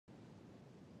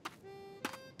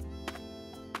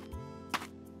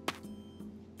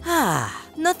Ah,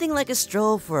 nothing like a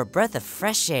stroll for a breath of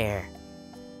fresh air.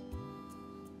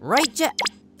 Right,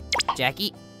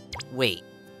 Jackie? Wait,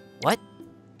 what?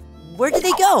 Where did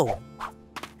they go?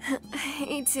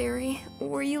 Hey, Terry.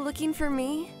 Were you looking for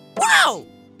me? Whoa!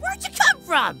 Where'd you come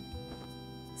from?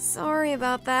 Sorry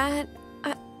about that.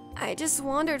 I just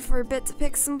wandered for a bit to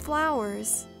pick some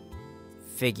flowers.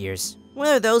 Figures. What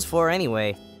are those for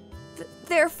anyway?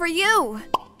 They're for you!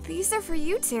 These are for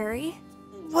you, Terry.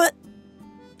 What?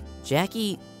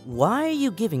 Jackie, why are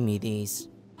you giving me these?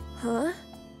 Huh?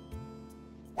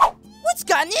 What's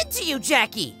gotten into you,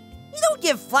 Jackie? You don't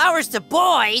give flowers to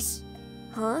boys!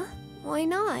 Huh? Why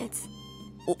not?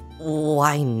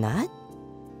 Why not?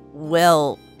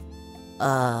 Well,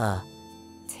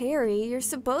 Terry, you're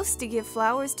supposed to give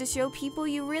flowers to show people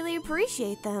you really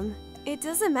appreciate them. It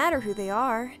doesn't matter who they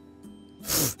are.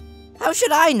 How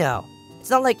should I know?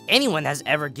 It's not like anyone has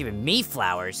ever given me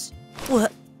flowers.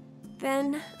 What?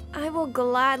 Then, I will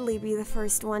gladly be the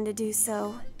first one to do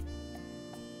so.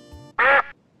 Gah.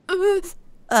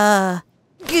 Sorry,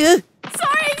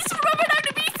 I just remembered I have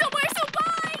to be somewhere, so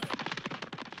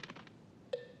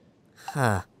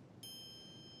bye!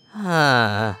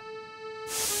 Huh.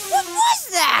 What was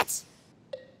that?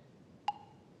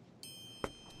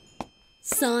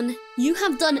 Son, you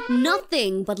have done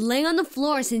nothing but lay on the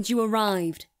floor since you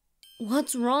arrived.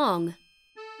 What's wrong?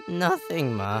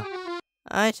 Nothing, Ma.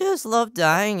 I just love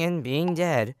dying and being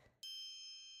dead.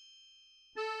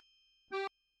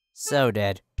 So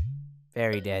dead.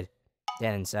 Very dead.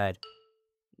 Dead inside.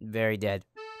 Very dead.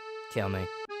 Kill me.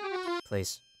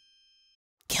 Please.